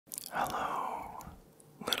Hello,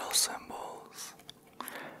 little symbols.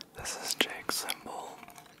 This is Jake Symbol.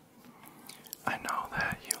 I know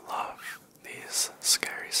that you love these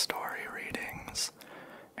scary story readings,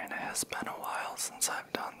 and it has been a while since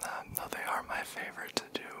I've done them, though they are my favorite to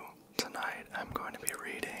do. Tonight I'm going to be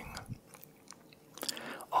reading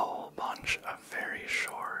a whole bunch of very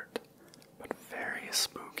short, but very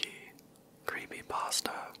spooky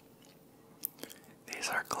creepypasta. These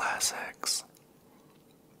are classics.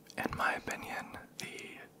 In my opinion,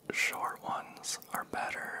 the short ones are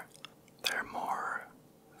better. They're more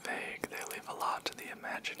vague, they leave a lot to the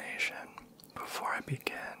imagination. Before I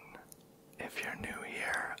begin, if you're new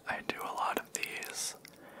here, I do a lot of these.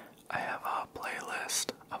 I have a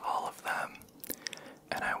playlist of all of them,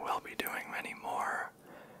 and I will be doing many more,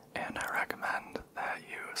 and I recommend that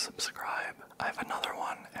you subscribe. I have another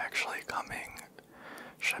one actually coming.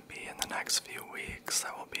 Should be in the next few weeks.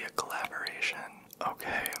 That will be a collaboration.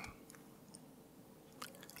 Okay,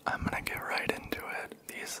 I'm gonna get right into it.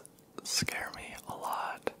 These scare me a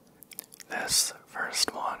lot. This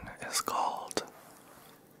first one is called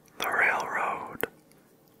The Railroad.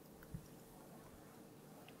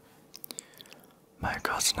 My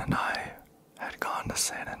cousin and I had gone to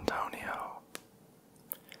San Antonio,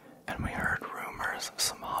 and we heard rumors of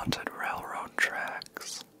some haunted railroad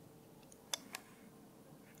tracks.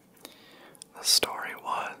 The story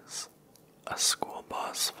was, a school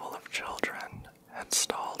bus full of children had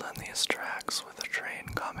stalled on these tracks with a train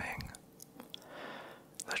coming.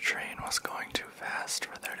 The train was going too fast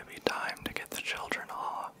for there to be time to get the children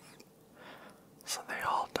off, so they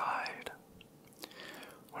all died.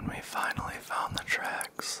 When we finally found the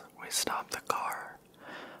tracks, we stopped the car,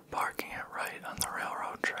 parking it right on the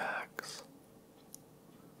railroad tracks.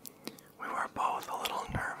 We were both a little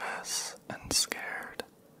nervous and scared,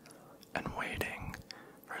 and waiting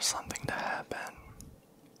for something to happen.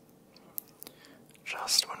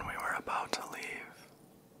 Just when we were about to leave,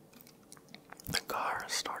 the car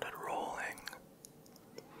started rolling.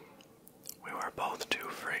 We were both too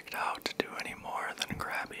freaked out to do any more than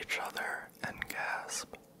grab each other and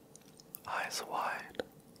gasp, eyes wide,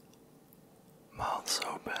 mouths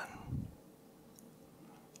open.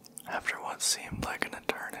 After what seemed like an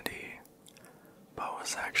eternity, but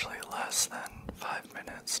was actually less than 5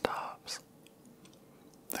 minutes tops,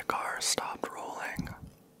 the car stopped rolling.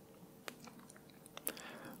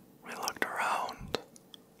 We looked around,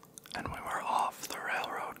 and we were off the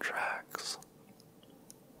railroad tracks.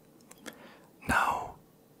 Now,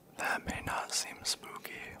 that may not seem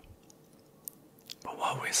spooky, but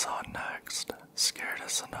what we saw next scared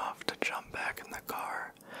us enough to jump back in the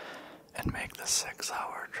car and make the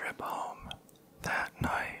 6-hour trip home that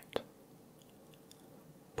night.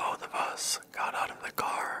 Both of us got out of the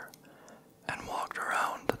car and walked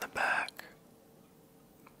around to the back.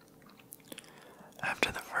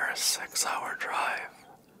 After the first 6-hour drive,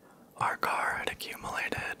 our car had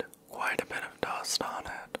accumulated quite a bit of dust on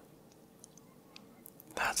it.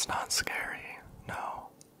 That's not scary, no.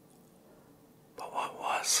 But what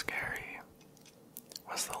was scary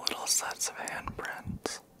was the little sets of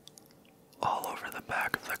handprints all over the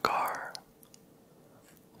back of the car,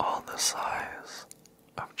 all the size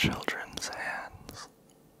of children's hands.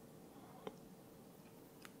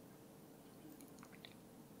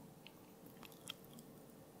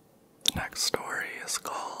 The next story is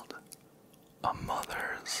called A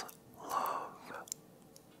Mother's Love.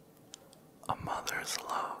 A Mother's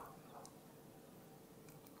Love.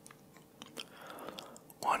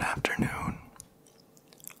 One afternoon,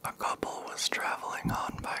 a couple was traveling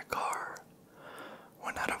on by car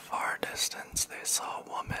when at a far distance they saw a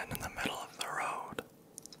woman in the middle of the road,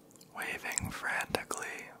 waving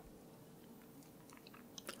frantically.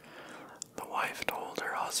 The wife told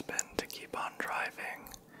her husband to keep on driving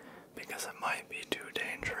because it might be too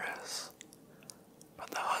dangerous, but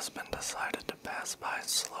the husband decided to pass by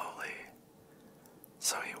slowly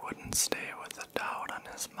so he wouldn't stay with the doubt on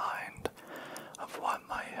his mind of what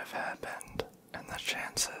might have happened and the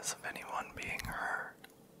chances of anyone being hurt.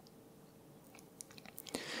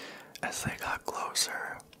 As they got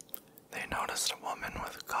closer, they noticed a woman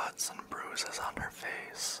with cuts and bruises on her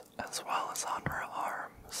face as well as on her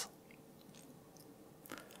arms.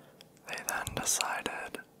 They then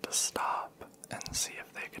decided to stop and see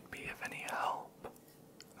if they could be of any help.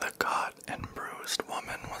 The cut and bruised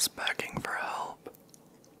woman was begging for help,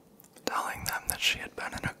 telling them that she had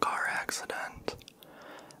been in a car accident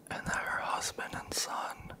and that her husband and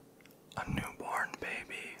son, a newborn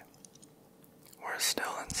baby, were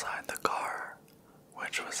still inside the car,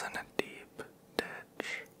 which was in a deep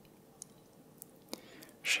ditch.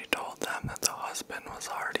 She told them that the husband was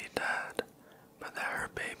already dead, but that her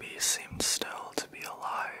baby seemed still to be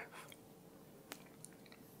alive.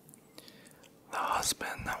 The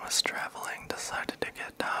husband that was traveling decided to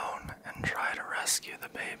get down and try to rescue the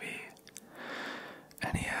baby,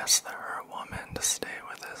 and he asked the hurt woman to stay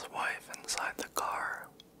with his wife inside the car.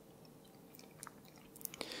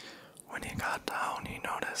 When he got down, he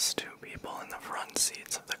noticed two people in the front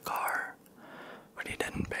seats of the car, but he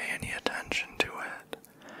didn't pay any attention to it,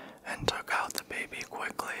 and took out the baby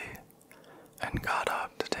quickly, and got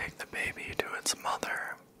up to take the baby to its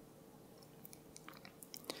mother.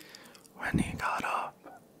 When he got up,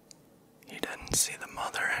 he didn't see the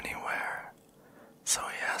mother anywhere, so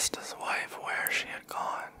he asked his wife where she had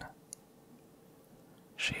gone.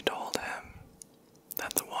 She told him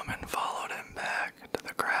that the woman followed him back to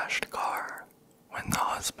the crashed car when the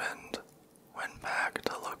husband went back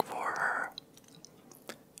to look for her.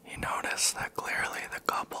 He noticed that clearly the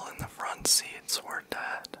couple in the front seats were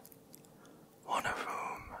dead, one of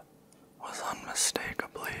whom was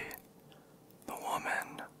unmistakably the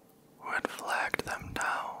woman who had flagged them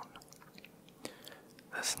down.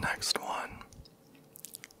 This next one,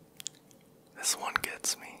 this one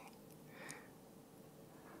gets me.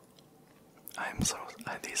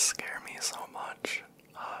 These scare me so much.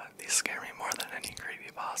 These scare me more than any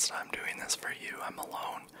creepypasta. I'm doing this for you. I'm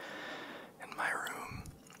alone in my room.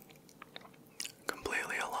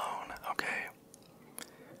 Completely alone. Okay.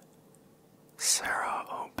 Sarah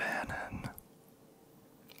O'Bannon.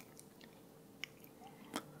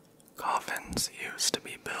 Coffins used to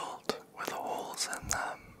be built with holes in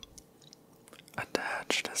them,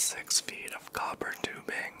 attached to 6 feet of copper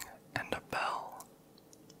tubing and a bell.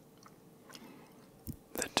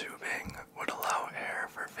 The tubing would allow air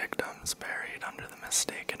for victims buried under the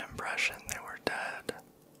mistaken impression they were dead.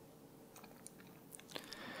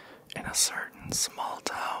 In a certain small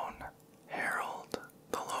town, Harold,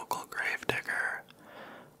 the local gravedigger,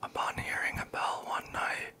 upon hearing a bell one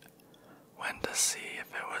night, went to see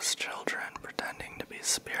if it was children pretending to be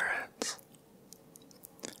spirits.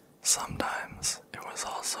 Sometimes it was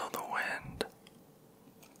also the wind.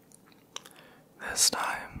 This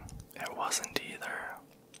time, it wasn't either.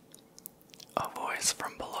 A voice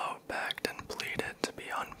from below begged and pleaded to be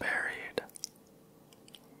unburied.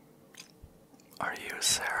 "Are you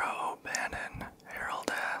Sarah O'Bannon?"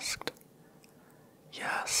 Harold asked.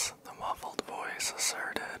 "Yes," the muffled voice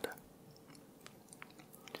asserted.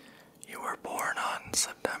 "You were born on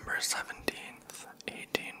September 17th,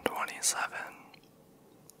 1827.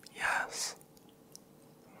 "Yes."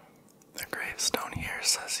 "The gravestone here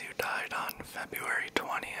says you died on February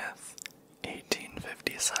 20th,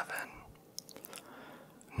 1857.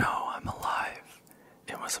 "No, I'm alive.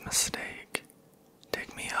 It was a mistake.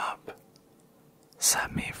 Dig me up.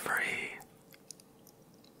 Set me free."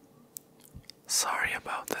 "Sorry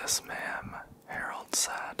about this, ma'am," Harold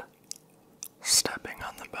said, stepping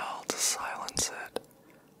on the bell to silence it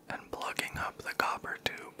and plugging up the copper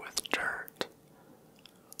tube with dirt.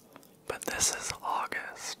 "But this is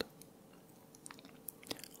August.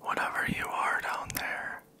 Whatever you are down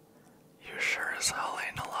there, you sure as hell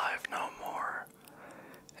ain't alive no more,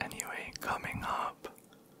 and you ain't coming up."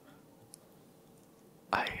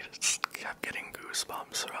 I just kept getting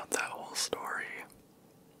goosebumps throughout that whole story.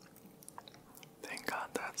 Thank God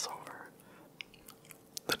that's over.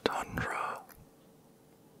 The tundra.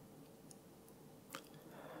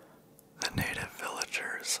 The native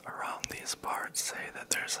villagers around these parts say that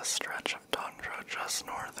there's a stretch of tundra just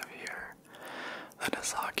north of here that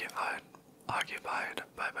is occupied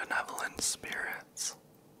by benevolent spirits.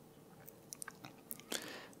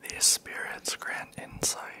 These spirits grant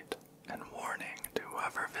insight and warning to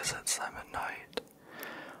whoever visits them at night,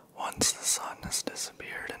 once the sun has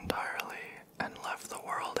disappeared entirely and left the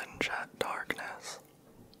world in jet darkness.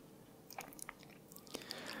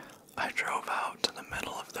 I drove out to the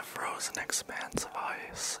middle of the frozen expanse of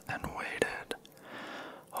ice and waited,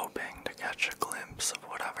 hoping to catch a glimpse of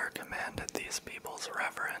whatever commanded these people's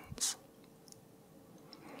reverence.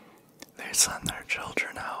 They send their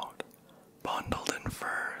children out, bundled in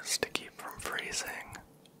furs to keep from freezing,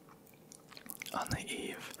 on the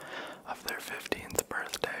eve of their 15th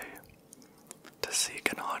birthday, to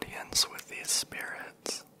seek an audience with these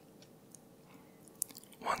spirits.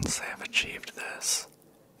 Once they have achieved this,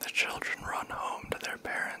 the children run home to their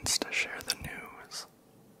parents to share the news.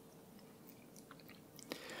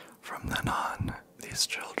 From then on, these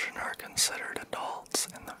children are considered adults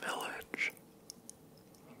in the village.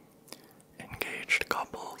 Engaged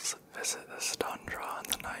couples visit this tundra on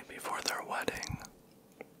the night before their wedding.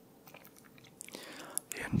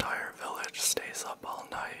 The entire village stays up all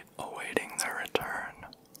night awaiting their return,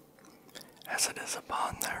 as it is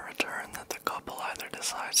upon their return that the couple either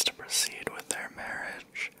decides to proceed with their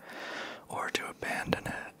marriage or to abandon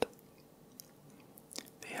it.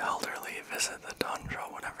 The elderly visit the tundra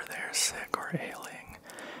whenever they are sick or ailing,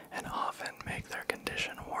 and often make their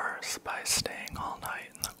condition worse by staying all night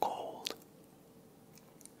in the cold.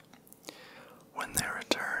 When they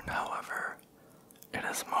return, however, it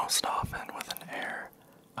is most often with an air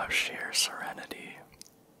of sheer serenity.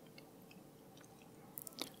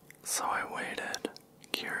 So I waited,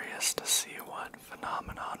 curious to see what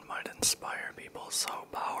phenomenon might inspire people so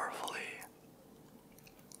powerfully.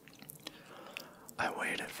 I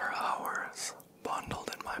waited for hours,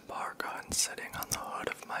 bundled in my parka and sitting on the hood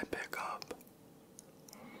of my pickup.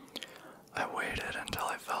 I waited until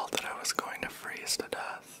I felt that I was going to freeze to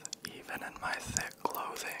death, even in my thick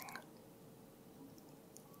clothing.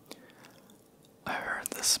 I heard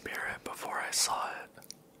the spirit before I saw it.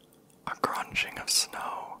 A crunching of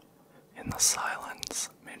snow in the silence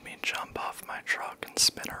made me jump off my truck and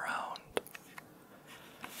spin around.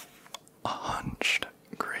 A hunched,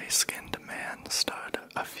 gray-skinned man stood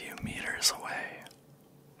a few meters away.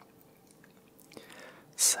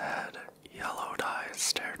 Sad, yellowed eyes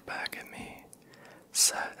stared back at me,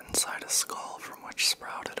 set inside a skull from which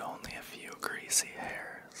sprouted only a few greasy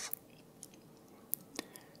hairs.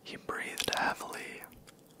 He breathed heavily,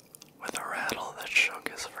 with a rattle that shook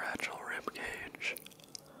his fragile ribcage,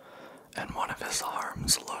 and one of his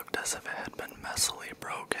arms looked as if it had been messily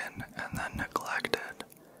broken and then neglected,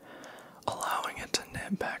 allowing it to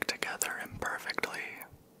knit back together imperfectly.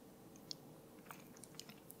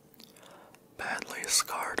 Badly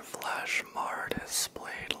scarred flesh marred his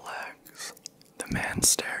splayed legs. The man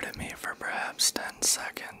stared at me for perhaps 10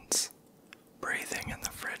 seconds, breathing in the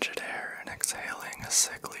frigid air and exhaling a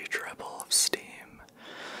sickly dribble of steam,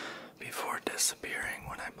 before disappearing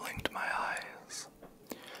when I blinked my eyes.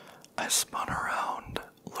 I spun around,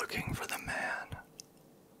 looking for the man,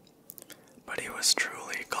 but he was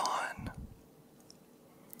truly gone.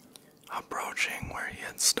 Approaching where he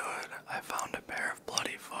had stood, I found a pair of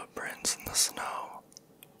bloody footprints in the snow.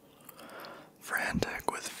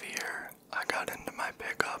 Frantic with fear, I got into my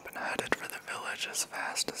pickup and headed for the village as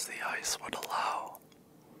fast as the ice would allow.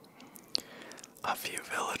 A few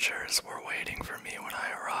villagers were waiting for me when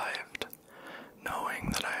I arrived, knowing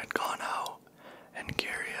that I had gone out and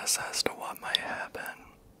curious as to what might happen.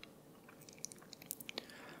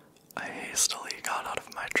 I hastily got out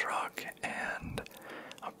of my truck and,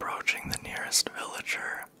 approaching the nearest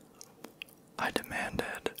villager, I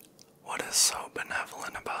demanded, "What is so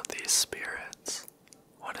benevolent about these spirits?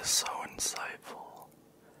 What is so insightful?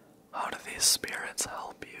 How do these spirits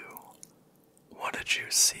help you? What did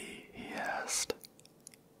you see?" he asked,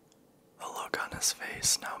 the look on his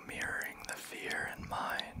face now mirroring the fear in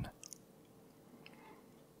mine.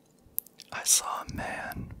 I saw a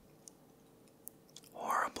man,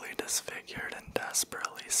 horribly disfigured and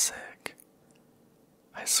desperately sick.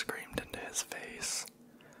 I screamed into his face,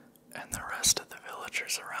 and the rest of the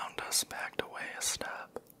villagers around us backed away a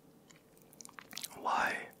step.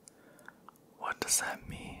 "Why? What does that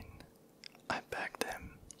mean?" I begged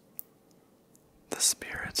him. "The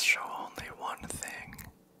spirits show only one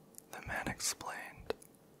thing," the man explained.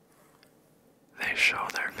 "They show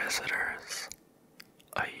their visitors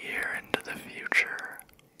a year into the future."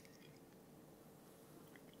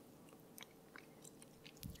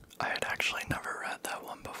 I had actually never read that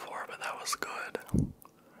one before, but that was good.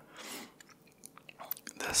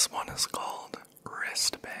 This one is called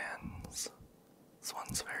Wristbands. This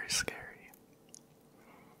one's very scary.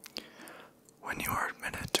 When you are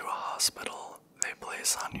admitted to a hospital, they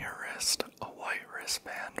place on your wrist a white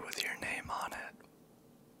wristband with your name on it.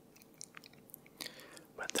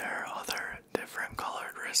 But there are other different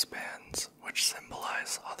colored wristbands which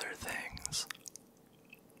symbolize other things.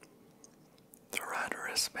 The red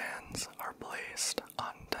wristbands are placed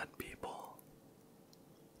on dead people.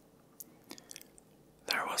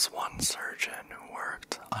 There was one surgeon who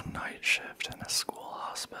worked a night shift in a school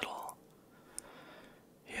hospital.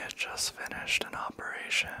 He had just finished an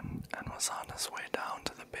operation and was on his way down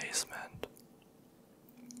to the basement.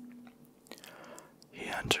 He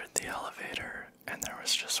entered the elevator and there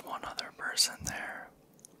was just one other person there.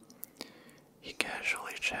 He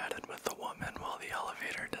casually chatted with the woman while the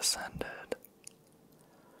elevator descended.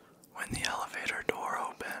 When the elevator door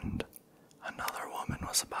opened, another woman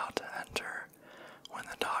was about to enter when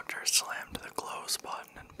the doctor slammed the close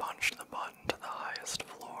button and punched the button to the highest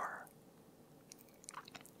floor.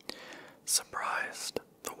 Surprised,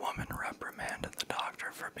 the woman reprimanded the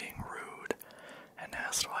doctor for being rude and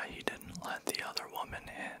asked why he didn't let the other woman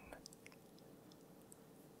in.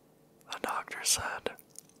 The doctor said,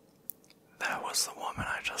 That was the woman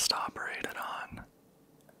I just operated on.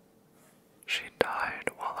 She died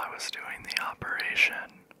while I was doing the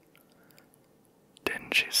operation.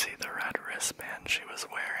 Didn't you see the red wristband she was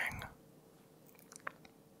wearing?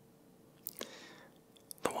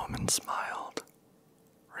 The woman smiled,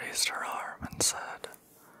 raised her arm, and said,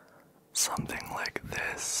 "Something like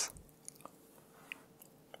this."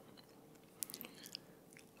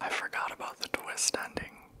 I forgot about the twist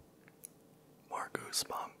ending. More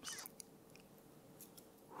goosebumps.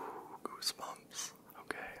 Ooh, goosebumps.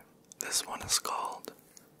 Okay. This one is called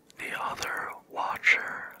The Other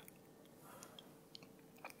Watcher.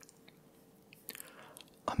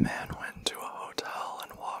 A man went to a hotel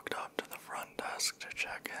and walked up to the front desk to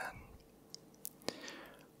check in.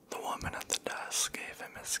 The woman at the desk gave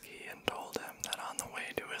him his key and told him that on the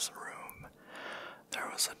way to his room, there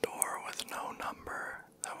was a door with no number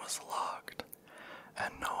that was locked,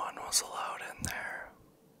 and no one was allowed in there.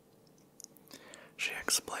 She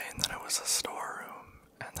explained that it was a storeroom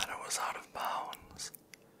and that it was out of bounds.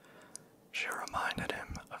 She reminded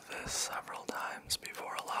him of this several times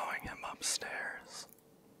before allowing him upstairs.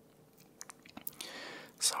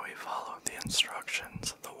 So he followed the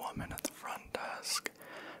instructions of the woman at the front desk,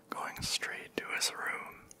 going straight to his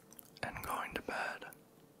room and going to bed.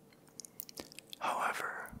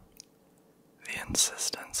 However, the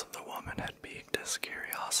insistence of the woman had piqued his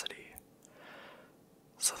curiosity,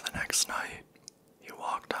 so the next night he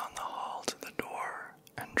walked down the hall to the door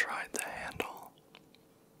and tried the handle.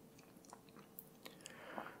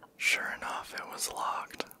 Sure enough, it was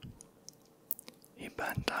locked. He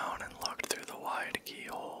bent down and looked through the wide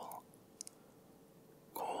keyhole.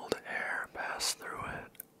 Cold air passed through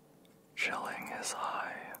it, chilling his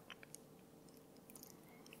eye.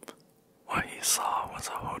 What he saw was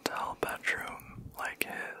a hotel bedroom like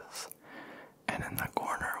his, and in the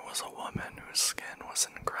corner was a woman whose skin was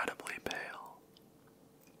incredibly pale.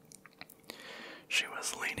 She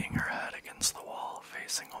was leaning her head against the wall,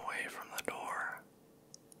 facing away from the door.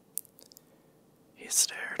 He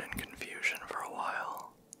stared in confusion for a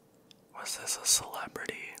while. Was this a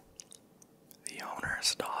celebrity? The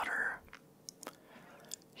owner's daughter?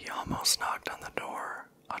 He almost knocked on the door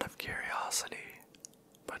out of curiosity,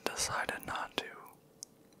 but decided not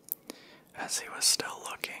to. As he was still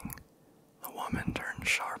looking, the woman turned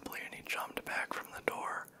sharply and he jumped back from the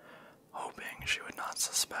door, hoping she would not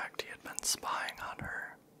suspect he had been spying on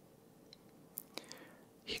her.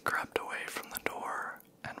 He crept away from the door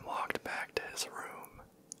and walked back to his room.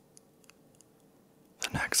 The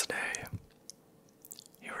next day,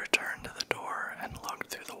 he returned to the door and looked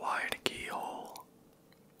through the wide keyhole.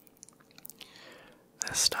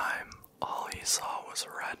 This time, all he saw was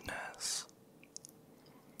redness.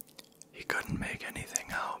 He couldn't make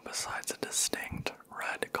anything out besides a distinct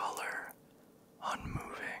red color,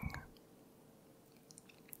 unmoving.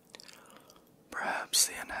 Perhaps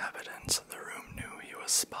the inhabitants of the room knew he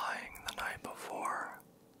was spying the night before,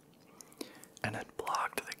 and had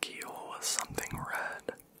blocked the keyhole with something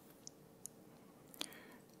red.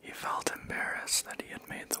 He felt embarrassed that he had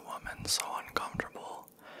made the woman so uncomfortable,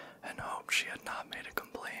 and hoped she had not made a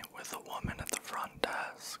complaint with the woman at the front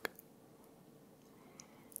desk.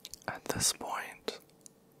 At this point,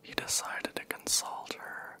 he decided to consult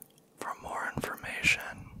her for more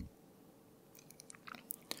information.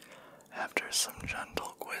 After some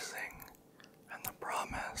gentle quizzing and the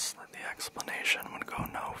promise that the explanation would go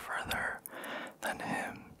no further than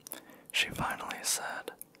him, she finally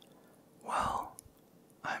said, "Well,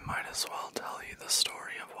 I might as well tell you the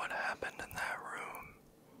story of what happened in that room.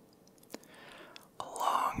 A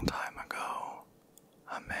long time ago,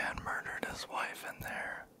 a man murdered his wife in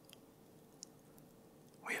there.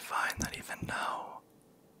 We find that even now,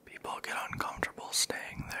 people get uncomfortable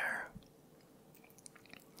staying there.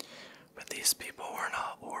 But these people were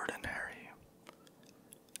not ordinary.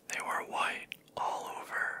 They were white all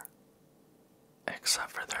over,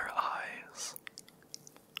 except for their eyes,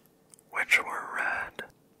 which were red."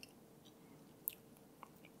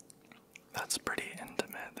 That's pretty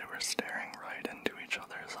intimate. They were staring right into each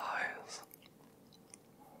other's eyes.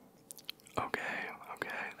 Okay.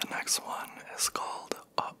 The next one is called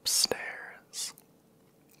Upstairs.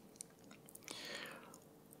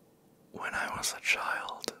 When I was a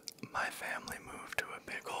child, my family moved to a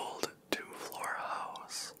big old 2-floor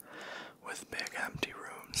house with big empty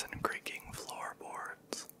rooms and creaking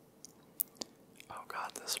floorboards. Oh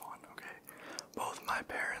god, this one, okay. Both my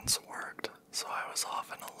parents worked, so I was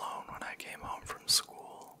often alone when I came home from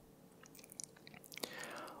school.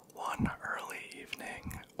 One early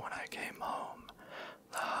evening, when I came home,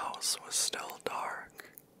 the house was still dark.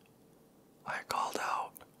 I called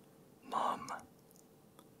out, "Mom,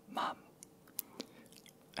 Mom,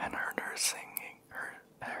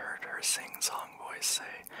 voice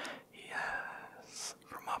say, "Yes,"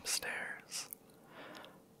 from upstairs.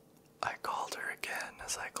 I called her again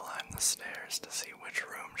as I climbed the stairs to see which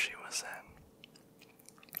room she was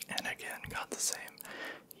in, and again got the same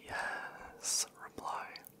 "yes" reply.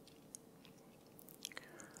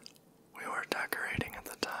 We were decorating at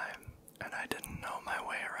the time, and I didn't know my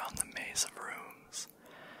way around the maze of rooms,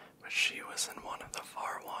 but she was in one of the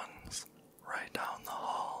far ones, right down the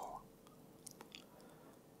hall.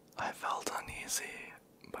 I felt uneasy,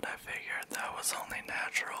 but I figured that was only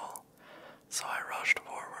natural, so I rushed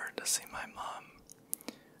forward to see my mom,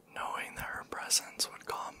 knowing that her presence would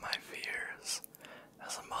calm my fears,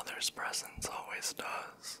 as a mother's presence always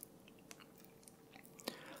does.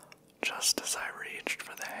 Just as I reached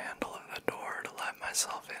for the handle of the door to let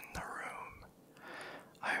myself in the room,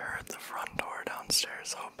 I heard the front door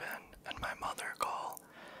downstairs open and my mother call,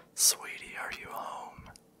 "Sweetie, are you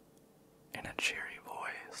home?" in a cheery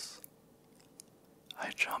voice. I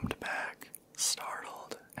jumped back,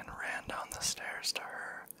 startled, and ran down the stairs to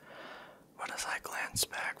her, but as I glanced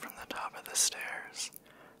back from the top of the stairs,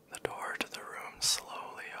 the door to the room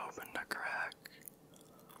slowly opened a crack.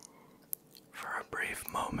 For a brief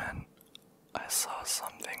moment, I saw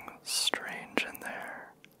something strange in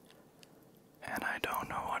there, and I don't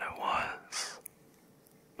know what it was,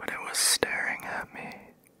 but it was staring at me.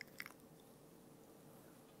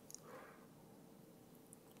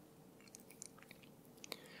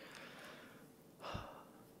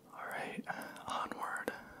 Alright,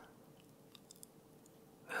 onward.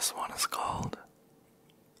 This one is called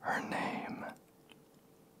Her Name.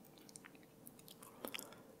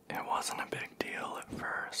 It wasn't a big deal at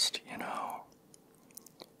first, you know.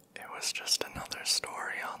 It was just another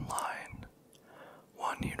story online,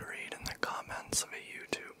 one you'd read in the comments of a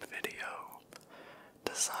YouTube video,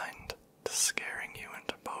 designed to scaring you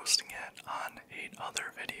into posting it on 8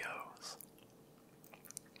 other videos.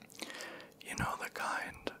 You know, the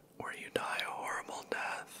kind where you die a horrible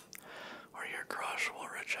death, or your crush will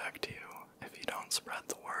reject you if you don't spread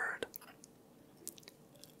the word.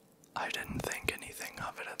 I didn't think anything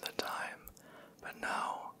of it at the time, but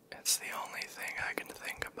now it's the only thing I can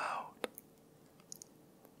think about.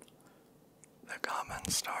 The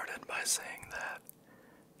comment started by saying that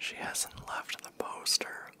she hasn't left the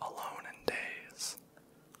poster alone in days.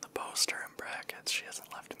 The poster in brackets, she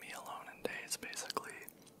hasn't left me alone in days, basically.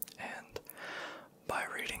 And by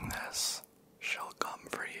reading this, she'll come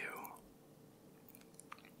for you.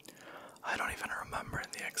 I don't even remember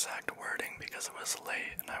the exact wording because it was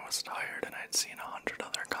late and I was tired and I'd seen 100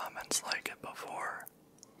 other comments like it before.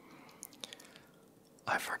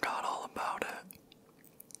 I forgot all about it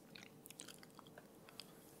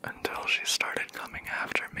until she started coming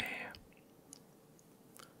after me.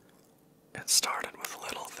 It started with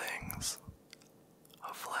little things.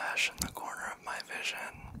 A flash in the corner of my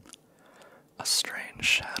vision. A strange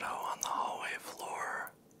shadow on the hallway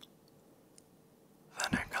floor.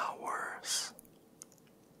 Then it got worse.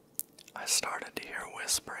 I started to hear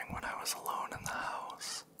whispering when I was alone in the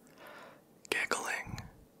house. Giggling.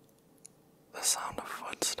 The sound of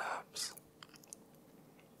footsteps.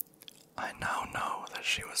 I now know that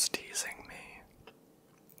she was teasing me.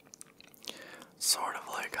 Sort of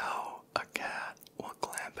like how a cat will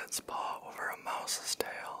clamp its paw over a mouse's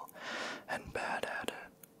tail and bat at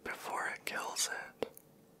it before it kills it.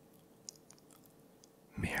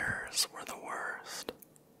 Mirrors were the worst.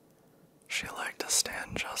 She liked to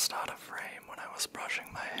stand just out of frame when I was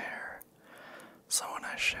brushing my hair, so when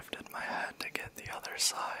I shifted my head to get the other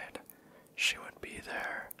side, she would be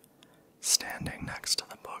there, standing next to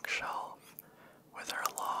the bookshelf, with her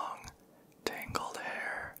long, tangled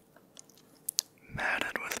hair,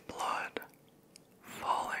 matted with blood,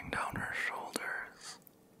 falling down her shoulders,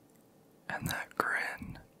 and that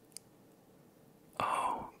grin.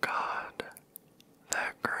 Oh God,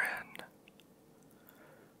 that grin.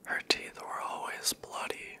 Her teeth were always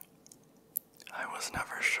bloody. I was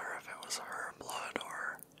never sure if it was her blood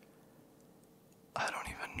or... I don't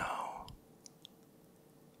even know.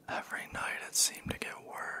 Every night it seemed to get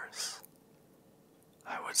worse.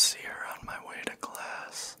 I would see her on my way to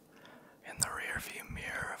class, in the rearview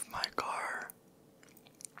mirror of my car,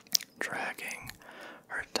 dragging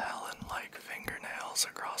her talon-like fingernails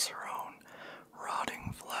across her own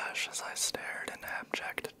rotting flesh as I stared in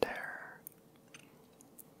abject terror.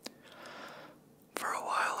 For a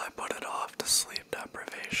while I put it off to sleep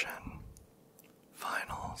deprivation.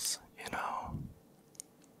 Finals, you know.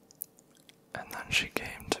 And then she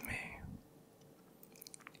came to me.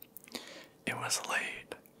 It was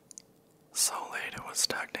late. So late it was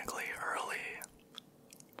technically early.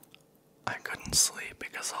 I couldn't sleep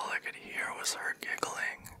because all I could hear was her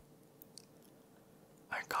giggling.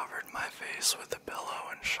 face with the pillow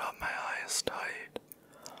and shut my eyes tight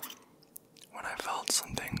when I felt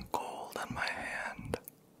something cold on my hand.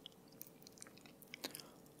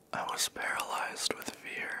 I was paralyzed with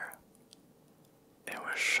fear. It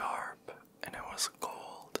was sharp, and it was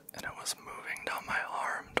cold, and it was moving down my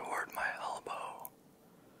arm toward my elbow.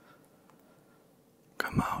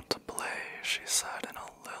 "Come out to play," she said in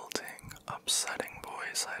a lilting, upsetting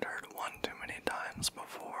voice I'd heard one too many times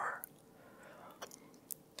before.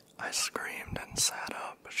 I screamed and sat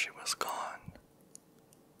up, but she was gone.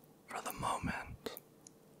 For the moment.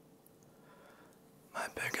 My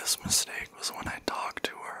biggest mistake was when I talked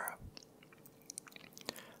to her.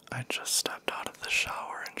 I just stepped out of the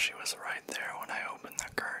shower and she was right there when I opened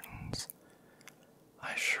the curtains.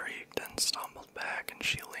 I shrieked and stumbled back and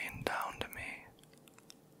she leaned down to me.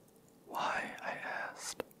 "Why?" I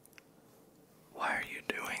asked. "Why are you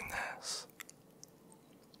doing this?"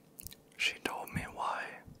 She told me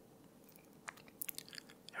why.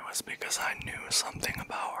 It was because I knew something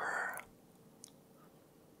about her.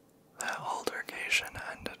 That altercation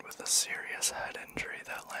ended with a serious head injury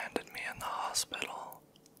that landed me in the hospital.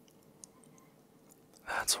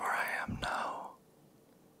 That's where I am now.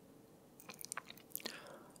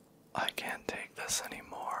 I can't take this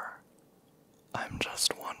anymore. I'm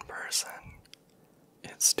just one person.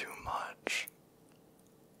 It's too much.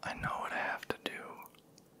 I know what I have to do.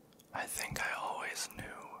 I think I always knew.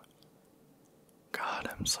 God,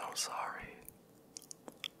 I'm so sorry.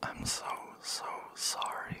 I'm so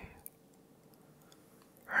sorry.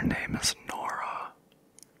 Her name is Nora.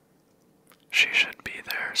 She should be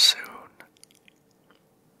there soon.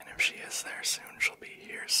 And if she is there soon, she'll be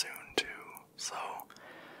here soon too. So,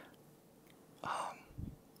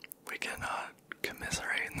 we can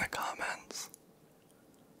commiserate in the comments.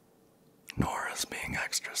 Nora's being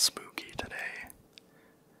extra spooky today.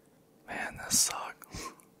 Man, this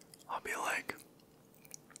sucks. I'll be like,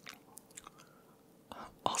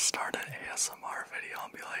 I'll start an ASMR video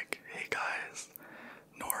and be like, "Hey guys,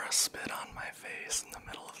 Nora spit on my face in the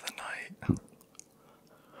middle of the night."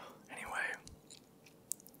 Anyway,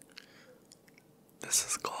 this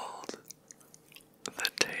is called The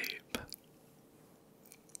Tape.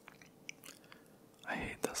 I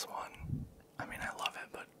hate this one. I mean, I love it,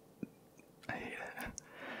 but I hate it.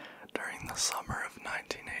 During the summer of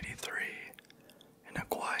 1983, in a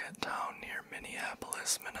quiet town near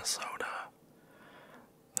Minneapolis, Minnesota,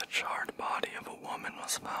 the charred body of a woman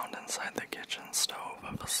was found inside the kitchen stove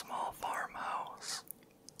of a small farmhouse.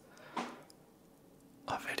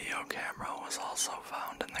 A video camera was also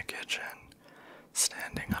found in the kitchen,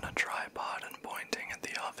 standing on a tripod and pointing at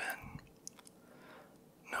the oven.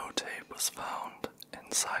 No tape was found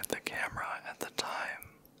inside the camera at the time.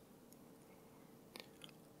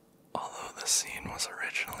 Although the scene was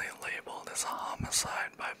originally labeled as a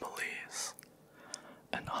homicide by police,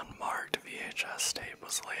 an unmarked VHS tape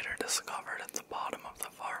was later discovered at the bottom of the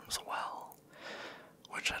farm's well,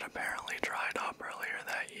 which had apparently dried up earlier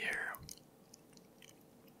that year.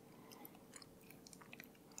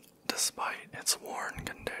 Despite its worn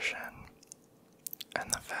condition,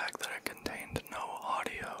 and the fact that it contained no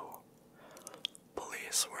audio,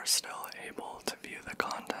 police were still able to view the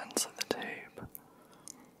contents of the tape.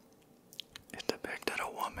 It depicted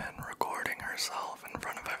a woman recording herself in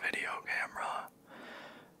front of a video camera,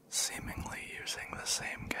 seemingly using the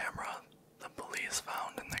same camera the police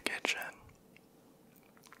found in the kitchen.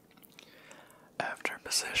 After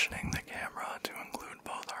positioning the camera to include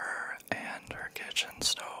both her and her kitchen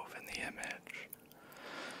stove in the image,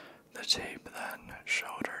 the tape then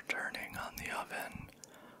showed her turning on the oven,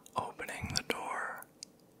 opening the door,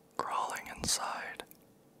 crawling inside,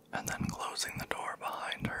 and then closing the door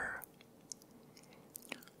behind her.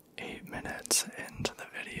 8 minutes into the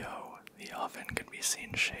video, the oven could be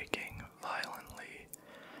seen shaking violently,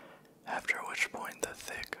 after which point the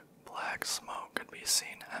thick, black smoke could be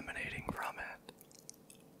seen emanating from it.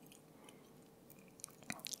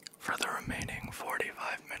 For the remaining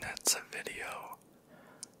 45 minutes of video,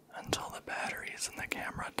 until the batteries in the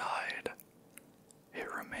camera died,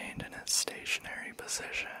 it remained in its stationary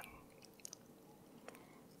position.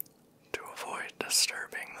 To avoid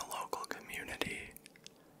disturbing the local community,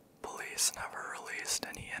 police never released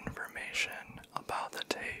any information about the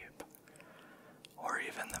tape, or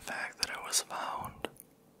even the fact that it was found.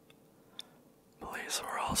 Police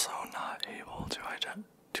were also not able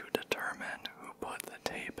to determine who put the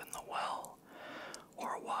tape in the well,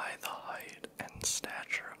 or why the height and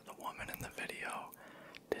stature of the woman in the video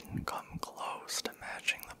didn't come close to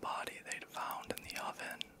matching the body they'd found in the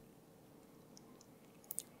oven.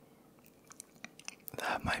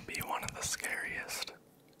 That might be one of the scariest,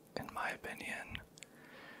 in my opinion.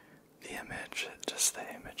 The the image, just the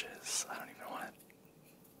images. I don't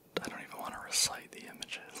even want to recite the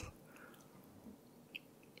images.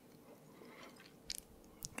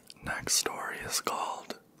 Next story is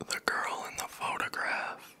called The Girl in the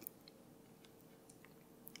Photograph.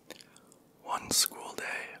 One school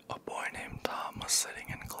day, a boy named Tom was sitting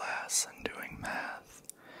in class and doing math.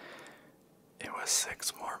 It was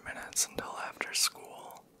 6 more minutes until after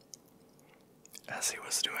school. As he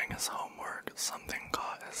was doing his homework, something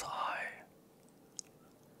caught his eye.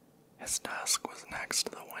 His desk was next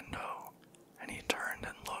to the window, and he turned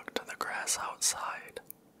and looked to the grass outside.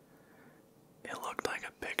 It looked like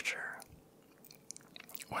a picture.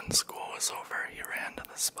 When school was over, he ran to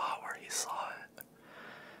the spot where he saw it.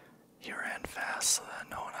 He ran fast so that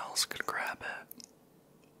no one else could grab it.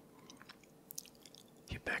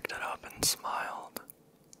 He picked it up and smiled.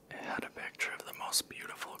 It had a picture of the most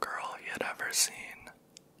beautiful girl he had ever seen.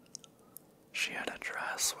 She had a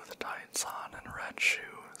dress with tights on and red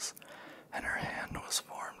shoes, and her hand was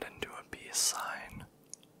formed into a peace sign.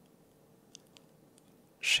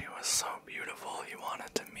 She was so beautiful he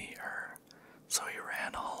wanted to meet her, so he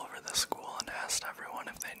ran all over the school and asked everyone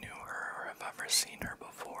if they knew her or have ever seen her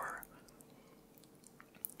before.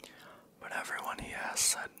 But everyone he asked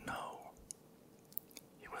said no.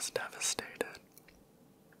 He was devastated.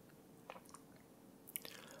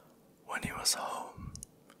 When he was home,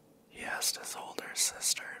 he asked his older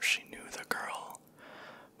sister if she knew the girl,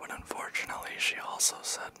 but unfortunately she also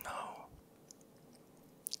said no.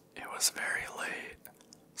 It was very late,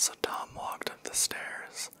 so Tom walked up the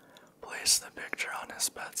stairs, placed the picture on his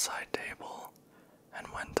bedside table,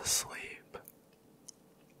 and went to sleep.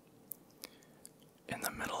 In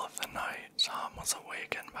the middle of the night, Tom was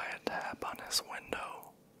awakened by a tap on his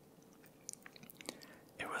window.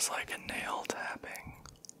 It was like a nail tapping.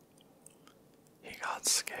 He got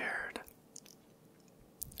scared.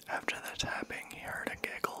 After the tapping, he heard a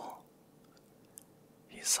giggle.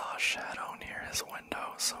 He saw a shadow near his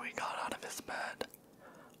window, so he got out of his bed,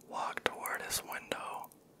 walked toward his window,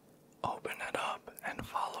 opened it up, and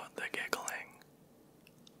followed the giggling.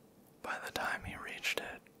 By the time he reached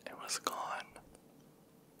it, it was gone.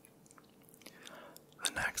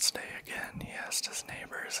 The next day again, he asked his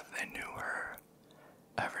neighbors if they knew her.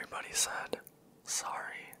 Everybody said,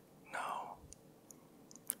 "Sorry, no."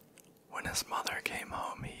 When his mother came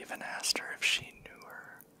home, he even asked her if she knew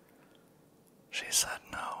her. She said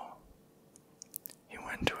no. He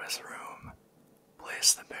went to his room,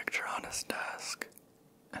 placed the picture on his desk,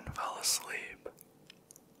 and fell asleep.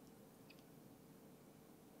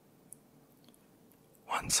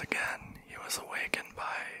 Once again, he was awakened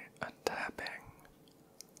by a tapping.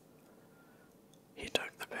 He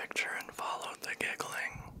took the picture and followed the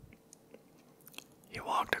giggling. He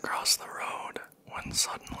walked across the road when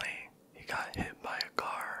suddenly he got hit by a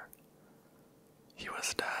car. He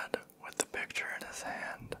was dead with the picture in his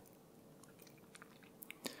hand.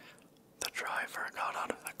 The driver got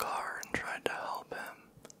out of the car and tried to help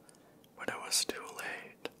him, but it was too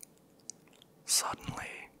late.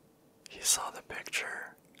 Suddenly, he saw the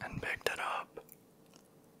picture and picked it up.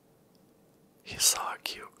 He saw a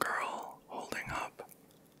cute girl holding up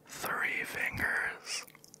 3 fingers.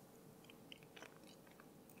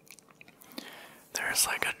 There's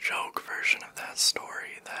like a joke version of that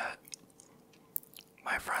story that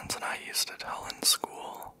my friends and I used to tell in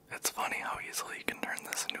school. It's funny how easily you can turn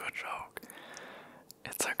this into a joke.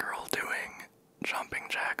 It's a girl doing jumping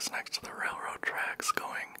jacks next to the railroad tracks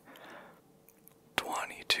going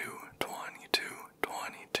 22, 22,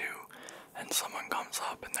 22, and someone comes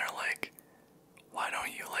up and they're like, "Why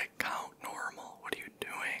don't you count normal? What are you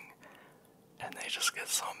doing?" And they just get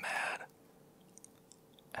so mad.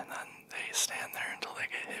 And then they stand there until they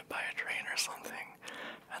get hit by a train or something.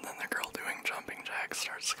 And then the girl doing jumping jacks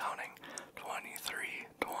starts counting 23,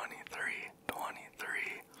 23,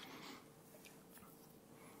 23.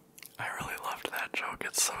 I really loved that joke.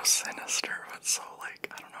 It's so sinister, but so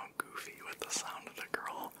goofy with the sound of the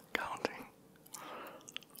girl counting.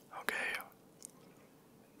 Okay.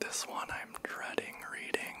 This one I'm dreading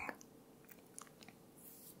reading,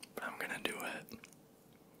 but I'm gonna do it.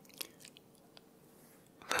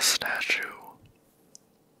 The Statue.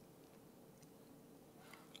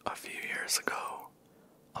 A few years ago,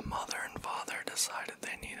 a mother and father decided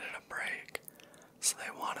they needed a break, so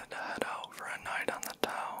they wanted to head out for a night on the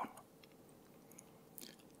town.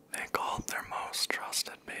 They called their most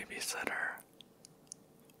trusted babysitter.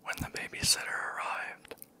 When the babysitter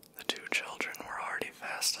arrived, the 2 children were already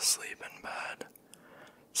fast asleep in bed,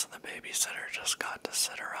 so the babysitter just got to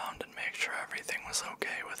sit around and make sure everything was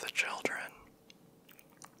okay with the children.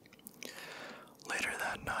 Later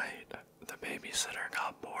that night, the babysitter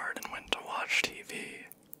got bored and went watch TV,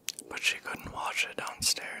 but she couldn't watch it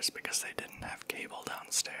downstairs because they didn't have cable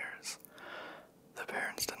downstairs. The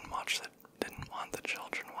parents didn't want the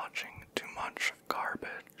children watching too much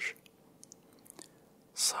garbage.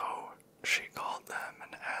 So she called them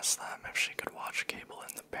and asked them if she could watch cable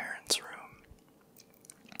in the parents' room.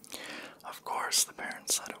 Of course, the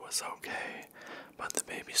parents said it was okay, but the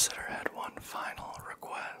babysitter had one final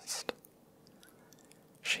request.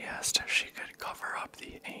 She asked if she could cover up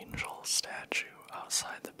the angel statue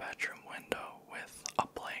outside the bedroom window with a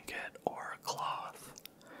blanket or a cloth.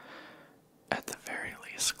 At the very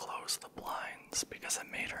least, close the blinds because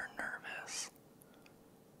it made her nervous.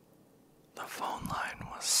 The phone line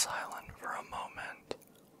was silent for a moment,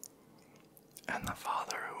 and the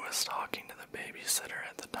father who was talking to the babysitter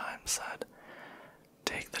at the time said,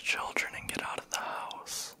 "Take the children and get out of the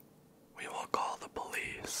house. We will call the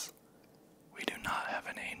police. We do not have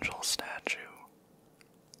an angel statue."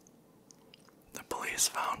 The police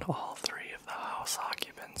found all 3 of the house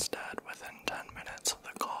occupants dead within 10 minutes of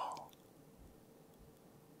the call.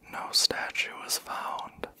 No statue was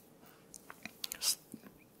found.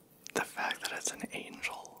 The fact that it's an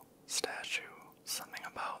angel statue, something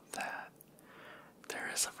about that. There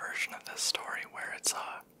is a version of this story where it's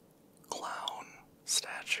a clown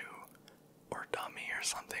statue or dummy or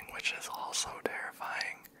something, which is also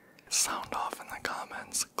terrifying. Sound off in the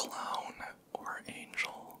comments, clown or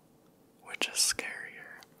angel, which is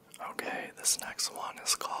scarier. Okay, this next one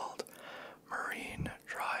is called Marine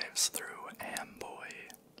Drives Through Amboy.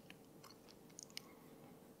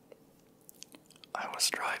 I was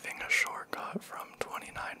driving a shortcut from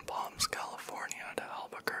 29 Palms, California to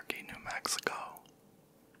Albuquerque, New Mexico.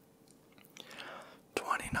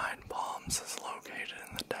 29 Palms is located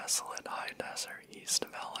in the desolate high desert east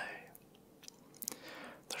of LA.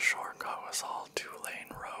 The shortcut was all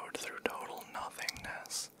 2-lane road through total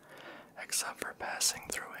nothingness, except for passing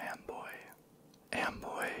through Amboy.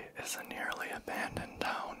 Amboy is a nearly abandoned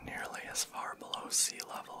town nearly as far below sea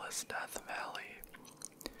level as Death Valley,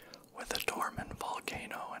 with a dormant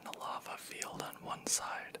volcano and a lava field on one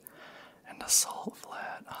side and a salt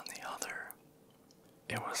flat on the other.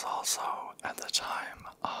 It was also, at the time,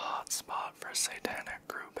 a hot spot for satanic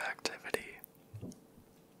group activity.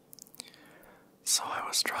 So I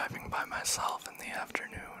was driving by myself in the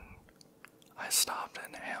afternoon. I stopped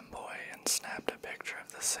in Amboy and snapped a picture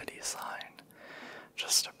of the city sign,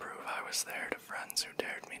 just to prove I was there to friends who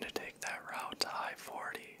dared me to take that route to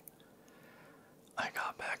I-40. I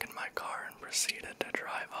got back in my car and proceeded to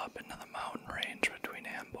drive up into the mountain range between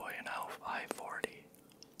Amboy and I-40.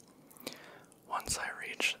 Once I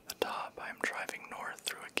reached the top, I am driving north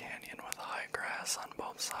through a canyon with high grass on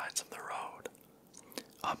both sides of the road.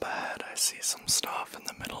 Up ahead, I see some stuff in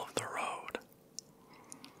the middle of the road.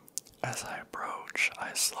 As I approach,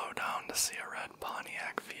 I slow down to see a red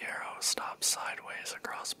Pontiac Fiero stop sideways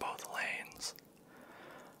across both lanes.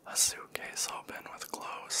 A suitcase open with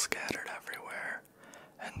clothes scattered everywhere,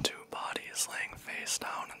 and 2 bodies laying face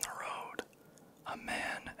down in the road, a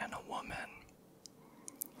man and a woman.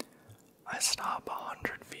 I stop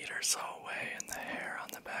 100 feet or so away, and the hair on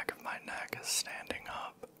the back of my neck is standing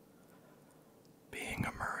up. Being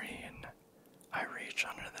a Marine, I reach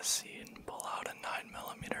under the seat and pull out a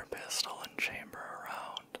 9mm pistol and chamber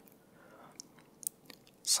around.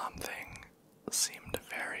 Something seemed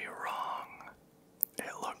very wrong.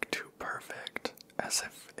 It looked too perfect, as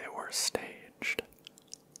if it were staged.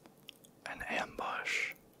 An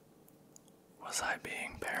ambush. Was I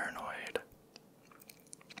being paranoid?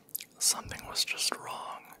 Something was just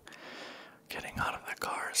wrong. Getting out of the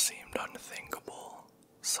car seemed unthinkable.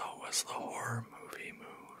 So was the horror movie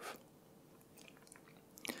move.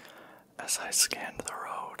 As I scanned the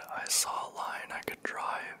road, I saw a line I could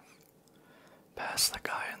drive. Past the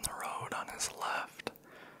guy in the road on his left,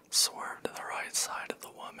 swerve to the right side of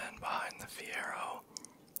the woman behind the Fiero,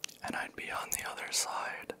 and I'd be on the other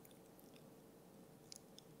side.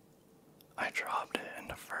 I dropped it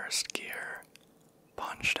into first gear,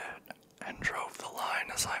 punched it, and drove the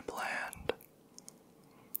line as I planned.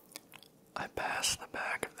 I passed the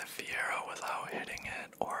back of the Fiero without hitting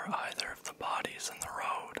it or either of the bodies in the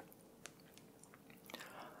road.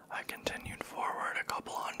 I continued forward a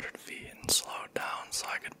couple 100 feet and slowed down so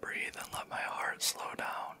I could breathe and let my heart slow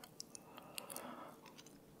down.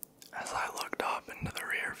 As I looked up into the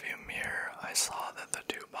rearview mirror, I saw that the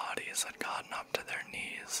 2 bodies had gotten up to their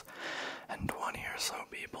knees, and 20 or so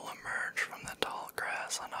people emerged from the tall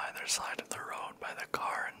grass on either side of the road by the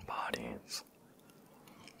car and bodies.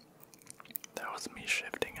 That was me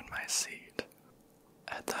shifting in my seat.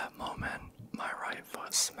 At that moment, my right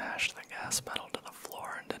foot smashed the gas pedal to the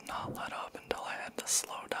floor and did not let up until I had to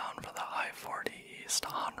slow down for the I-40 East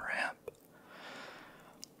on-ramp.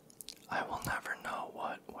 I will never know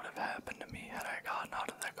what would have happened to me had I gotten out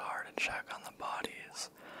of the car to check on the bodies,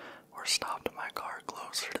 or stopped my car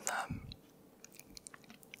closer to them.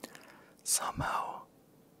 Somehow,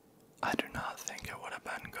 I do not think it would have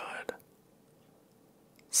been good.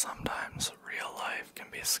 Sometimes real life can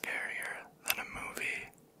be scarier than a movie.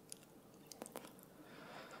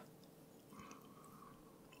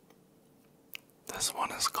 This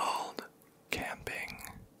one is called Camping.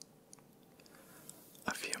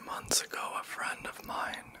 A few months ago, a friend of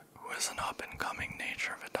mine, who is an up-and-coming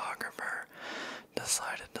nature photographer,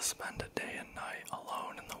 decided to spend a day and night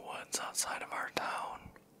alone in the woods outside of our town.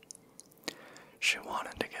 She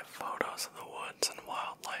wanted to get photos of the woods and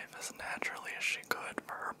wildlife as naturally as she could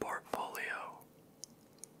for her portfolio.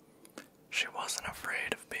 She wasn't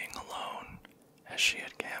afraid of being alone, as she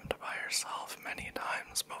had camped by herself many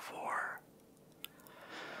times before.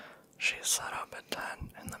 She set up a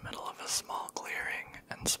tent in the middle of a small clearing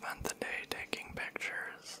and spent the day taking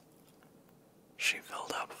pictures. She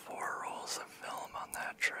filled up 4 rolls of film on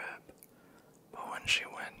that trip, but when she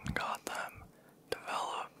went and got them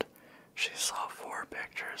developed, she saw 4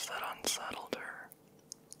 pictures that unsettled her.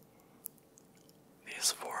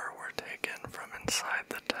 These 4 were taken from inside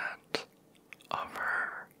the tent, of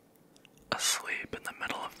her, asleep in the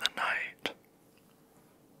middle of the night.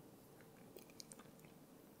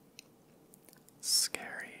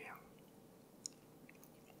 Scary.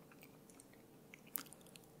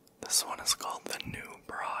 This one is called The New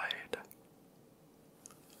Bride.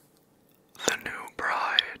 The New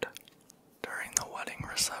Bride. During the wedding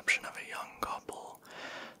reception of a young couple,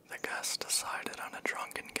 the guests decided on a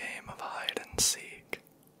drunken game of hide and seek.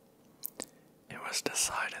 It was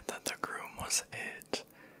decided that the groom was it,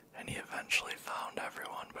 and he eventually found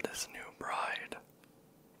everyone but his new bride.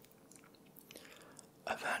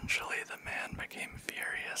 Eventually, the man became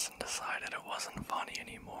furious and decided it wasn't funny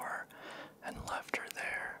anymore, and left her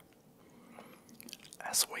there.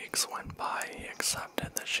 As weeks went by, he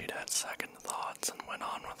accepted that she'd had second thoughts and went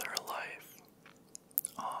on with her life.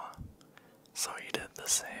 So he did the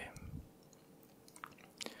same.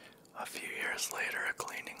 A few years later, a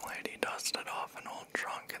cleaning lady dusted off an old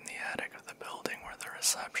trunk in the attic of the building where the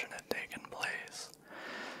reception had taken place.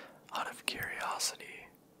 Out of curiosity,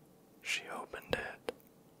 she opened it.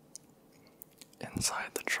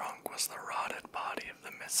 Inside the trunk was the rotted body of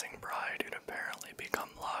the missing bride who'd apparently become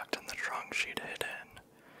locked in the trunk she'd hid in.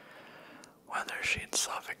 Whether she'd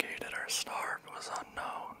suffocated or starved was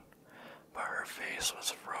unknown, but her face was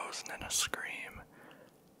frozen in a scream,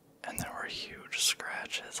 and there were huge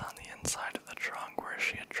scratches on the inside of the trunk where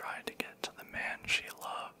she had tried to get to the man she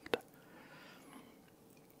loved.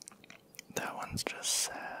 That one's just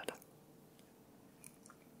sad.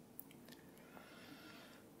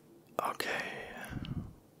 Okay,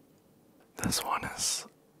 this one is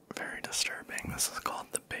very disturbing. This is called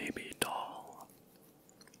The Baby Doll.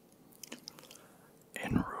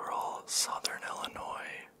 In rural southern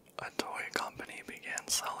Illinois, a toy company began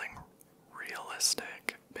selling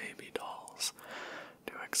realistic baby dolls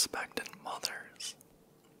to expectant mothers.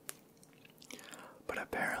 But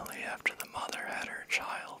apparently after the mother had her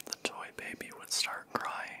child, the toy baby would start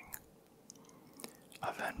crying.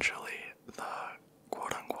 Eventually, the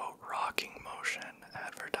quote-unquote rocking motion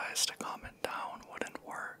advertised to calm it down wouldn't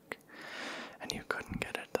work, and you couldn't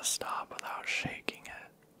get it to stop without shaking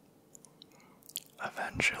it.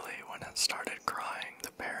 Eventually, when it started crying,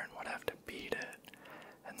 the parent would have to beat it,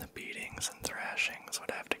 and the beatings and thrashings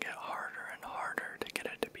would have to get harder and harder to get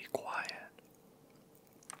it to be quiet.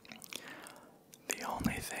 The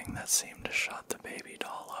only thing that seemed to shut the baby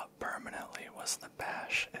doll up permanently was to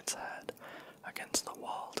bash its head against the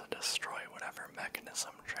wall to destroy whatever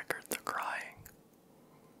mechanism triggered the crying.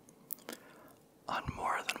 On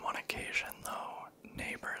more than one occasion, though,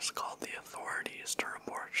 neighbors called the authorities to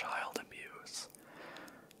report child abuse,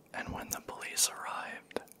 and when the police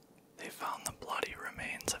arrived, they found the bloody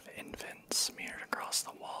remains of infants smeared across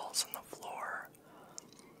the walls and the floor.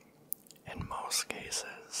 In most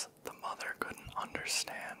cases, the mother couldn't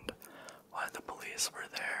understand why the police were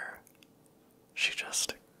there. She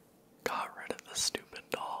just got rid of the stupid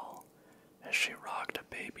doll as she rocked a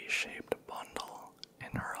baby-shaped bundle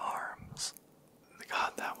in her arms.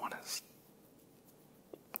 God, that one is...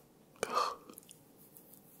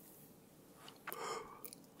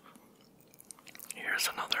 Here's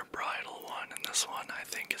another bridal one, and this one I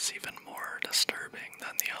think is even more disturbing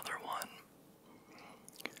than the other one.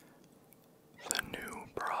 The New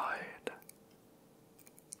Bride.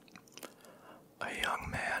 A young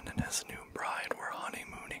man and his new bride were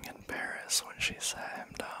honeymooning in Paris when she sat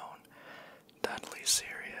him down, deadly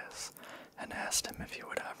serious and asked him if he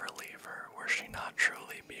would ever leave her were she not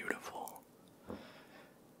truly beautiful.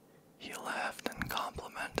 He laughed and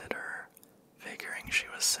complimented her, figuring she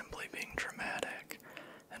was simply being dramatic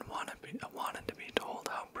and wanted to be told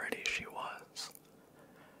how pretty she was.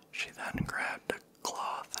 She then grabbed a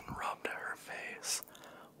cloth and rubbed at her face,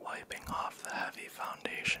 wiping off the heavy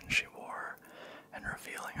foundation she wore and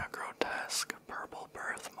revealing a grotesque purple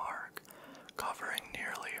birthmark covering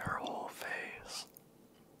nearly her whole face.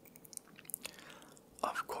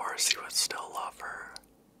 Of course he would still love her.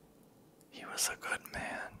 He was a good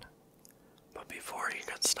man, but before he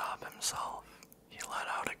could stop himself, he let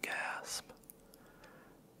out a gasp.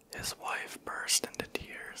 His wife burst into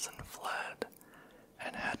tears and fled,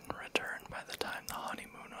 and hadn't returned by the time the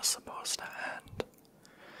honeymoon was supposed to end.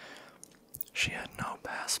 She had no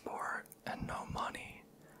passport and no money,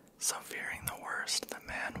 so fearing the worst, the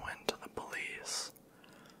man went to the police.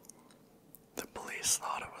 The police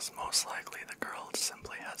thought it was most likely the girl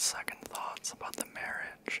simply had second thoughts about the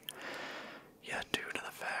marriage, yet due to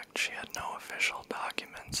the fact she had no official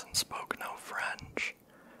documents and spoke no French,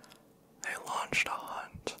 they launched a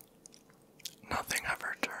hunt. Nothing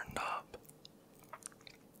ever turned up.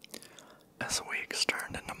 As weeks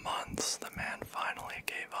turned into months, the man finally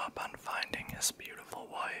gave up on finding his beautiful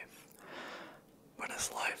wife, but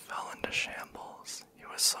his life fell into shambles. He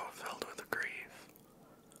was so filled with grief.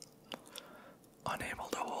 Unable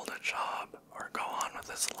to hold a job or go on with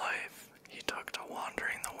his life, he took to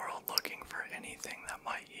wandering the world looking for anything that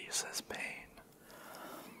might ease his pain.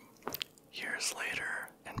 Years later,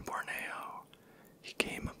 in Borneo, he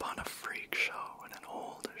came upon a freak show in an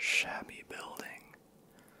old, shabby building.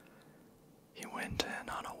 He went in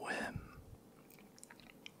on a whim.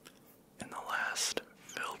 In the last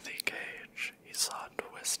filthy cage, he saw a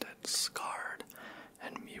twisted, scarred,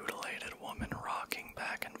 and mutilated woman rocking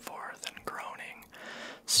back and forth and groaning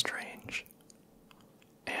strange,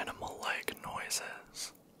 animal-like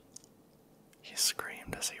noises. He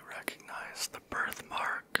screamed as he recognized the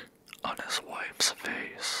birthmark on his wife's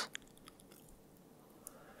face.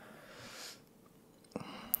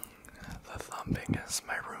 The thumping is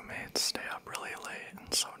my roommates stay up really late,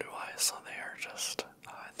 and so do I, so they are just,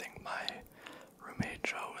 I think my roommate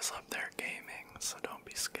Joe is up there gaming, so don't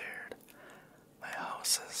be scared. My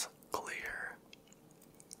house is clear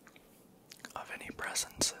of any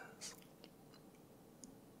presences.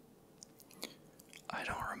 I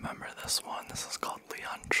don't remember this one. This is called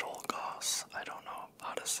Leon Cholgos. I don't know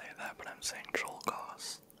how to say that, but I'm saying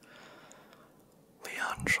Cholgos.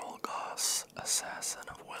 Leon Cholgos, assassin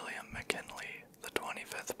of William McKinley, the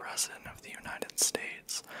 25th President of the United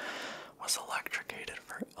States, was electrocuted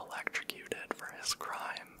for his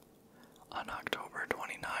crime on October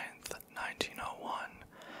 29th, 1901,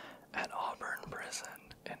 at Auburn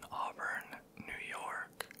Prison in Auburn, New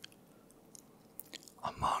York.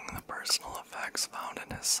 Among the personal effects found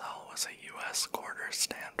in his cell was a U.S. quarter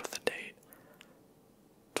stamped with the date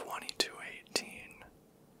 2218.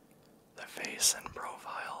 The face and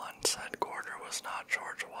profile on said quarter was not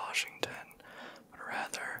George Washington, but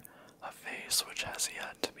rather a face which has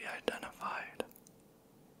yet to be identified.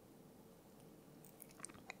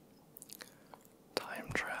 Time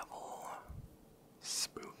travel.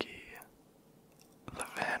 Spooky. The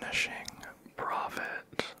Vanishing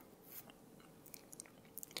Prophet.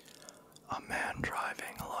 A man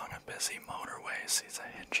driving along a busy motorway sees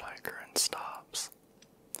a hitchhiker and stops.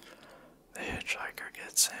 The hitchhiker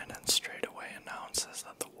gets in and straightaway announces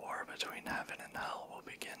that the war between heaven and hell will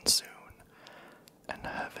begin soon, and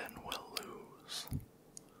heaven will lose.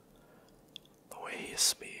 The way he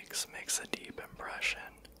speaks makes a deep impression,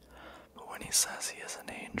 but when he says he is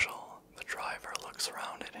an angel, the driver looks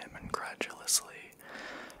around at him incredulously,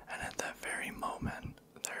 and at that very moment,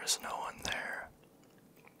 there is no one there.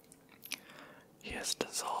 He is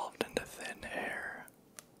dissolved into thin air.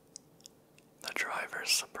 The driver's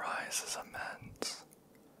surprise is immense.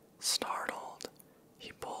 Startled,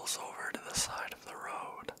 he pulls over to the side of the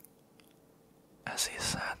road. As he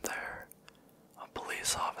sat there, a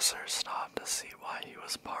police officer stopped to see why he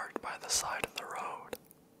was parked by the side of the road.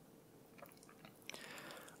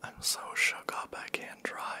 "I'm so shook up I can't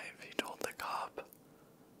drive," he told the cop.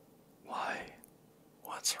 "Why?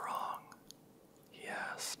 What's wrong?" he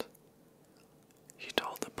asked. He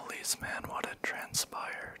told the policeman what had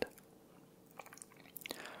transpired.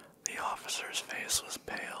 The officer's face was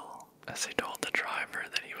pale as he told the driver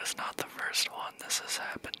that he was not the first one this has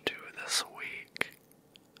happened to this week.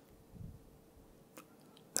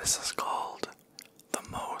 This is called the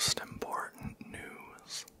most important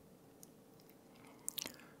news.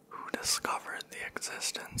 Who discovered the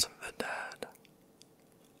existence of the dead?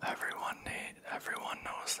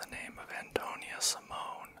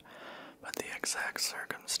 exact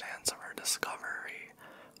circumstance of her discovery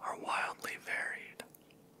are wildly varied.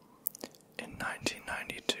 In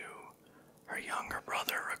 1992, her younger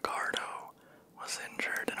brother Ricardo was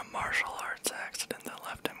injured in a martial arts accident that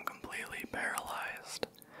left him completely paralyzed.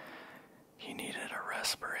 He needed a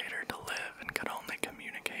respirator to live and could only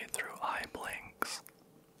communicate through eye blinks.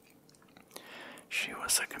 She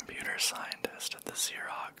was a computer scientist at the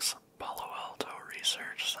Xerox Palo Alto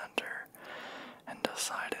Research Center and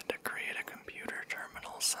decided to create a computer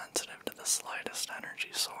terminal sensitive to the slightest energy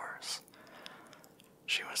source.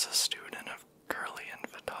 She was a student of Kirlian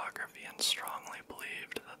photography and strongly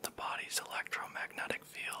believed that the body's electromagnetic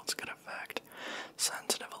fields could affect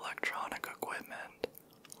sensitive electronic equipment.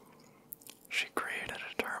 She created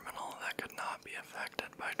a terminal that could not be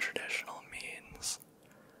affected by traditional means.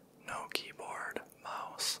 No keyboard,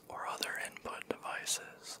 mouse, or other input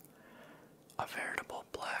devices. A veritable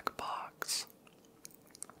black box.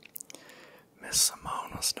 Miss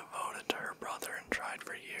Simone was devoted to her brother and tried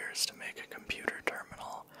for years to make a computer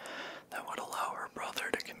terminal that would allow her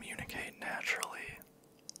brother to communicate naturally.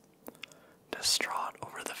 Distraught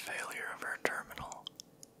over the failure of her terminal,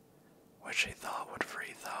 which she thought would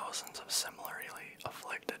free thousands of similarly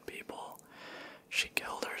afflicted people, she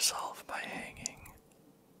killed herself by hanging.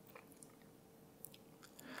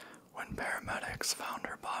 When paramedics found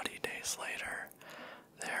her body days later,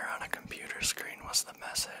 there on a computer screen was the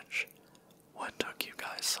message, "What took you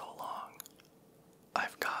guys so long?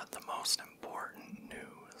 I've got the most important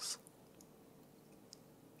news."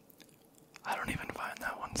 I don't even find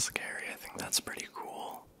that one scary. I think that's pretty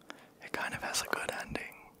cool. It kind of has a good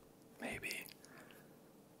ending, maybe.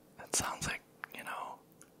 It sounds like,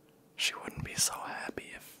 she wouldn't be so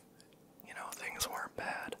happy if, things weren't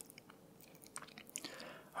bad.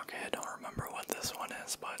 Okay, I don't remember what this one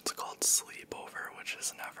is, but it's called Sleepover, which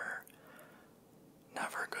is never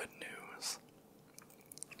good news.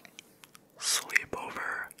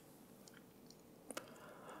 Sleepover.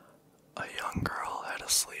 A young girl had a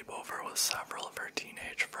sleepover with several of her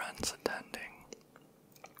teenage friends attending.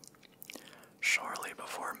 Shortly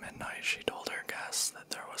before midnight, she told her guests that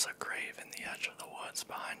there was a grave in the edge of the woods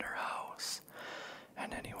behind her house,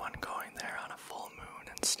 and anyone going there on a full moon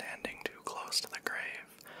and standing too close to the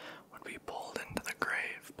grave would be pulled into the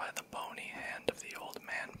grave by the bony hand of the old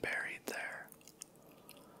man buried there.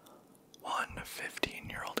 One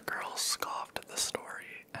 15-year-old girl scoffed at the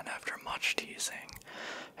story, and after much teasing,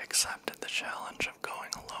 accepted the challenge of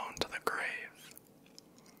going alone to the grave.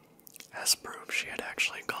 As proof she had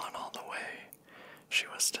actually gone all the way, she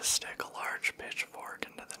was to stick a large pitchfork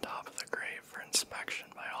into the top of the grave for inspection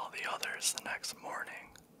by all the others the next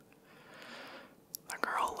morning. The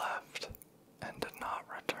girl left and did not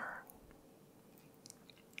return.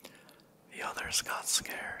 The others got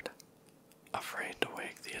scared, afraid to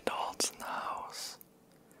wake the adults in the house,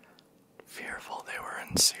 fearful they were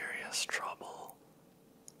in serious trouble.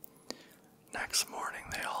 Next morning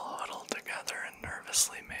they all huddled together and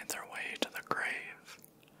nervously made their way to the grave.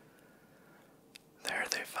 There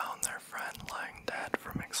they found their friend lying dead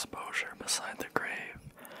from exposure beside the grave,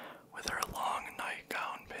 with her long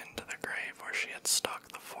nightgown pinned to the grave where she had stuck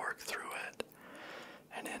the fork through it,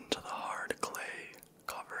 and into the hard clay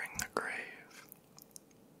covering the grave.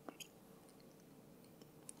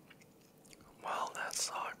 Well, that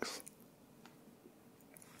sucks.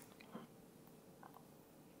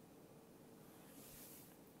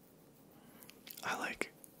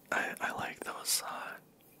 I like those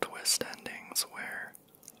twist endings where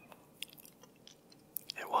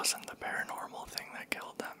it wasn't the paranormal thing that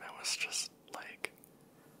killed them, it was just like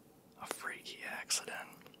a freaky accident.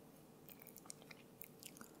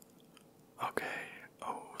 Okay,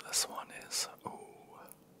 this one is,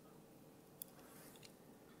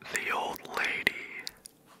 the old lady.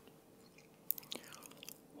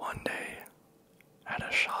 One day, at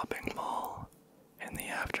a shopping mall, in the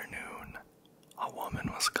afternoon, a woman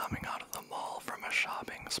was coming out of the mall from a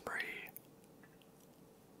shopping spree.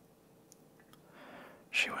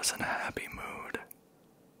 She was in a happy mood.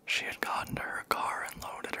 She had gotten to her car and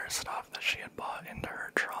loaded her stuff that she had bought into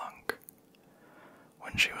her trunk.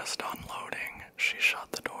 When she was done loading, she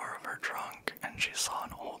shut the door of her trunk and she saw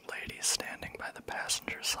an old lady standing by the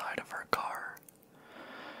passenger side of her car.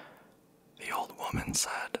 The old woman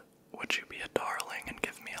said, "Would you be a darling and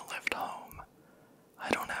give me a lift home? I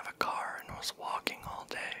don't have a car and was walking all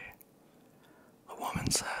day." The woman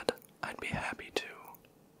said, "I'd be happy to."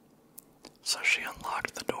 So she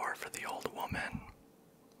unlocked the door for the old woman.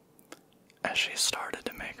 As she started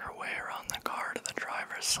to make her way around the car to the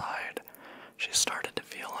driver's side, she started to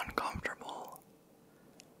feel uncomfortable.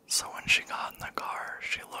 So when she got in the car,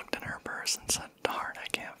 she looked in her purse and said, "Darn, I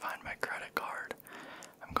can't find my credit card.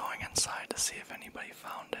 I'm going inside to see if anybody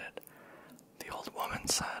found it." The old woman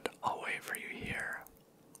said, "I'll wait for you here."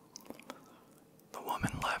 The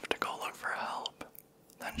woman left to go look for help.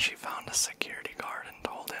 Then she found a security guard and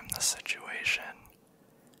told him the situation.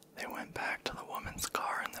 They went back to the woman's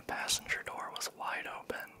car and the passenger door was wide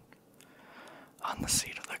open. On the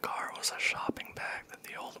seat of the car was a shopping bag that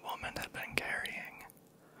the old woman had been carrying.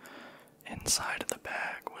 Inside of the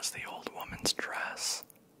bag was the old woman's dress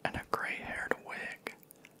and a gray-haired wig,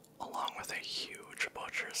 along with a huge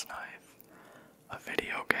butcher's knife, a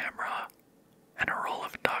video camera, and a roll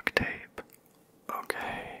of duct tape.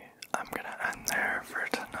 Okay, I'm gonna end there for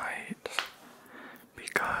tonight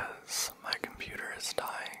because my computer is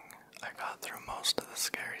dying. I got through most of the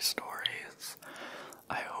scary stories.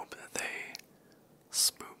 I hope that they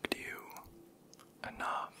spooked you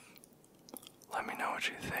enough. Let me know what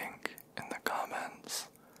you think in the comments.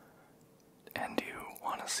 And do you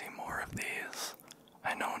want to see more of these?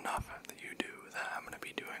 I know enough that you do that I'm going to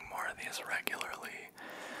be doing more of these regularly.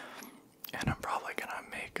 And I'm probably going to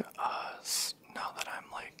make now that I'm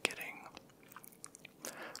like getting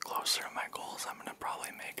closer to my goals, I'm going to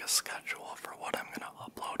probably make a schedule for what I'm going to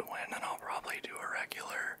upload when, and I'll probably do a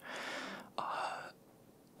regular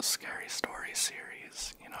scary story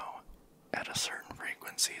series, you know, at a certain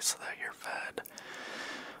frequency so that you're fed.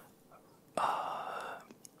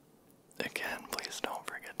 Again, please don't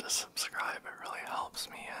forget to subscribe, it really helps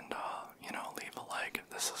me, and you know, leave a like if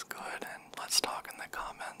this is good, and let's talk in the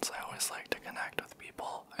comments. I always like to connect with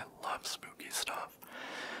people. I love spooky stuff.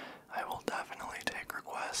 I will definitely take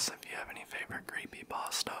requests. If you have any favorite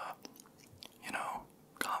creepypasta, you know,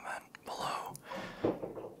 comment below.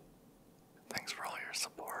 Thanks for all your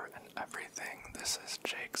support and everything. This is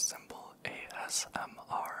Jake Simple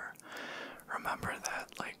ASMR. Remember that,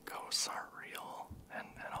 like, ghosts aren't real and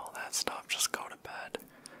all that stuff. Just go to bed.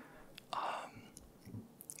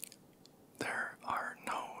 There are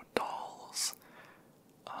no dolls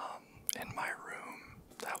in my room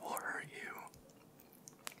that will hurt you.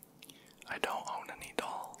 I don't own an